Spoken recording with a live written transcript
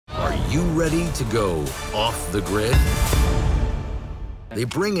you ready to go off the grid? They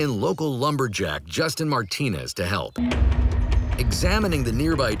bring in local lumberjack Justin Martinez to help. Examining the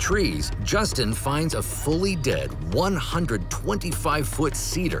nearby trees, Justin finds a fully dead 125-foot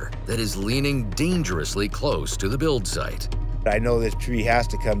cedar that is leaning dangerously close to the build site. I know this tree has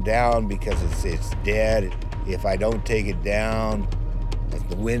to come down because it's dead. If I don't take it down,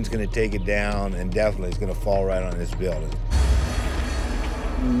 the wind's gonna take it down, and definitely it's gonna fall right on this building.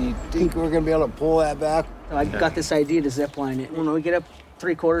 You think we're gonna be able to pull that back? I got this idea to zip line it. When we get up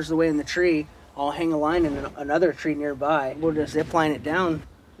 3/4 of the way in the tree, I'll hang a line in another tree nearby. We'll just zip line it down.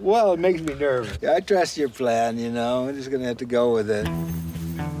 Well, it makes me nervous. I trust your plan, you know. I'm just gonna have to go with it.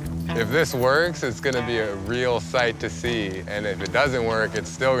 If this works, it's gonna be a real sight to see. And if it doesn't work,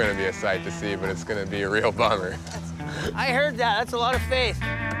 it's still gonna be a sight to see, but it's gonna be a real bummer. I heard that. That's a lot of faith.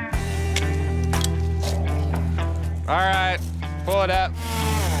 All right, pull it up.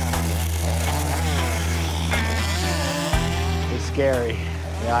 It's scary.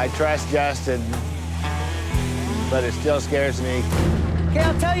 Yeah, I trust Justin, but it still scares me. Okay,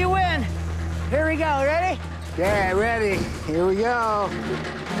 I'll tell you when. Here we go. Ready? Yeah, ready. Here we go.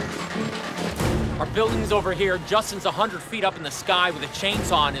 Our building's over here. Justin's 100 feet up in the sky with a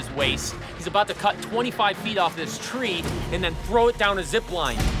chainsaw on his waist. He's about to cut 25 feet off this tree and then throw it down a zip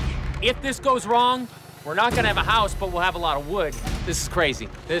line. If this goes wrong, we're not gonna have a house, but we'll have a lot of wood. This is crazy.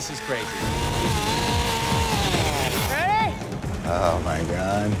 This is crazy. Ready? Oh, my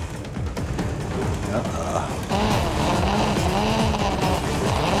God.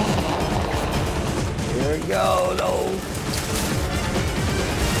 Here we go, though.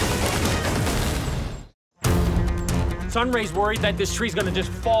 Sunray's worried that this tree's gonna just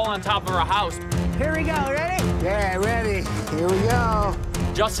fall on top of our house. Here we go. Ready? Yeah, ready. Here we go.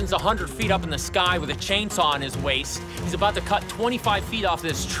 Justin's 100 feet up in the sky with a chainsaw on his waist. He's about to cut 25 feet off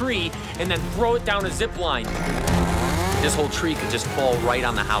this tree and then throw it down a zip line. This whole tree could just fall right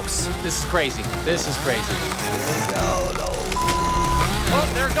on the house. This is crazy. This is crazy. No, no. Oh,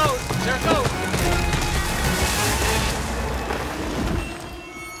 there it goes. There it goes.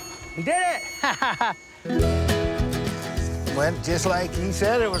 We did it! Went just like he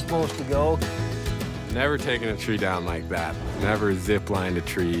said it was supposed to go. Never taken a tree down like that. Never zip-lined a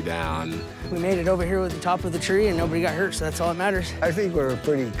tree down. We made it over here with the top of the tree, and nobody got hurt, so that's all that matters. I think we're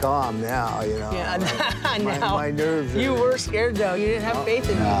pretty calm now, you know. Yeah, now. My nerves You are... were scared, though. You didn't have faith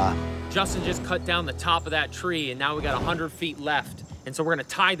in me. Justin just cut down the top of that tree, and now we got 100 feet left. And so we're gonna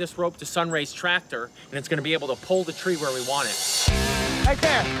tie this rope to Sunray's tractor, and it's gonna be able to pull the tree where we want it. Right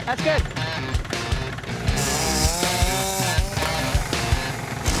there. That's good.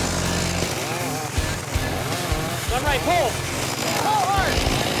 Sunray, pull! Pull hard!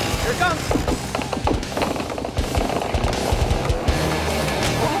 Here it comes!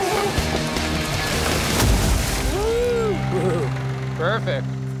 Perfect.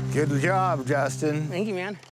 Good job, Justin. Thank you, man.